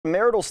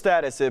Marital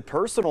status and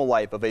personal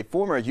life of a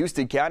former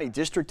Houston County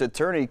District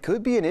Attorney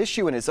could be an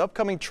issue in his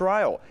upcoming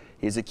trial.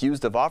 He's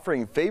accused of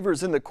offering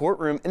favors in the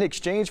courtroom in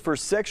exchange for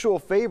sexual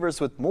favors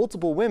with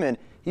multiple women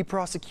he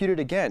prosecuted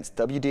against.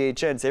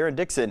 WDHN's Aaron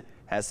Dixon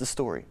has the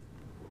story.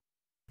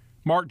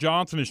 Mark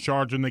Johnson is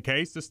charged in the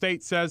case. The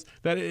state says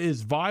that it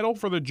is vital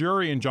for the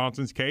jury in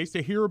Johnson's case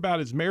to hear about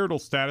his marital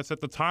status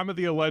at the time of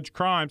the alleged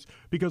crimes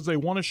because they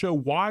want to show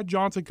why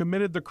Johnson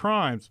committed the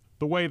crimes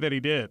the way that he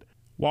did,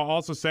 while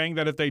also saying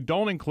that if they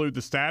don't include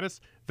the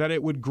status, that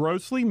it would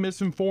grossly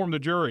misinform the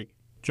jury.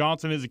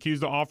 Johnson is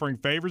accused of offering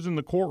favors in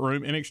the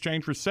courtroom in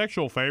exchange for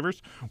sexual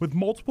favors with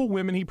multiple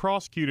women he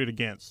prosecuted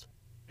against.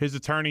 His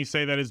attorneys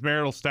say that his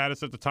marital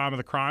status at the time of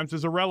the crimes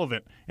is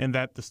irrelevant and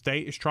that the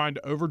state is trying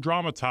to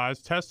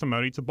over-dramatize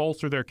testimony to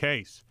bolster their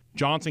case.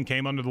 Johnson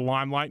came under the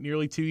limelight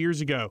nearly 2 years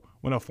ago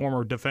when a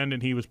former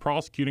defendant he was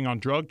prosecuting on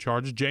drug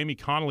charges, Jamie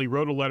Connolly,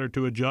 wrote a letter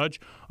to a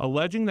judge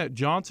alleging that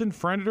Johnson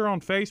friended her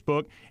on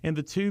Facebook and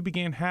the two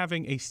began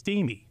having a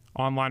steamy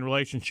online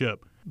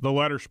relationship. The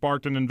letter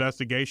sparked an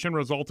investigation,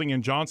 resulting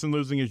in Johnson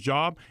losing his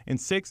job and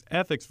 6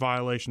 ethics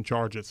violation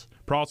charges.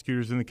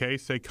 Prosecutors in the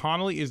case say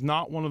Connolly is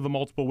not one of the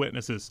multiple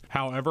witnesses.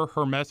 However,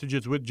 her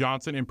messages with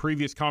Johnson and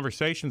previous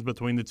conversations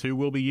between the two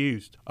will be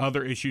used.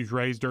 Other issues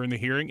raised during the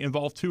hearing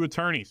involved 2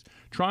 attorneys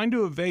trying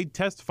to evade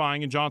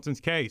testifying in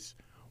Johnson's case.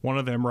 One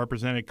of them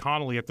represented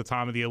Connolly at the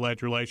time of the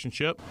alleged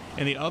relationship,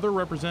 and the other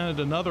represented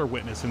another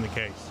witness in the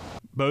case.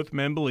 Both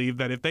men believe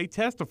that if they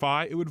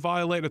testify, it would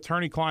violate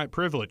attorney-client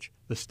privilege.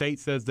 The state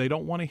says they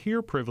don't want to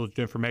hear privileged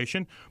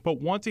information, but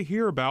want to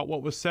hear about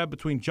what was said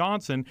between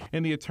Johnson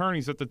and the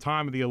attorneys at the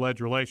time of the alleged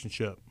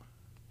relationship.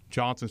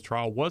 Johnson's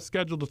trial was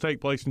scheduled to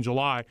take place in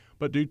July,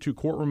 but due to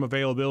courtroom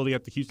availability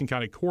at the Houston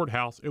County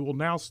Courthouse, it will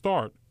now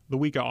start the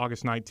week of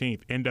August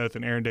 19th. In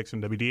Dothan, Aaron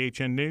Dixon,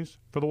 WDHN News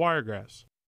for the Wiregrass.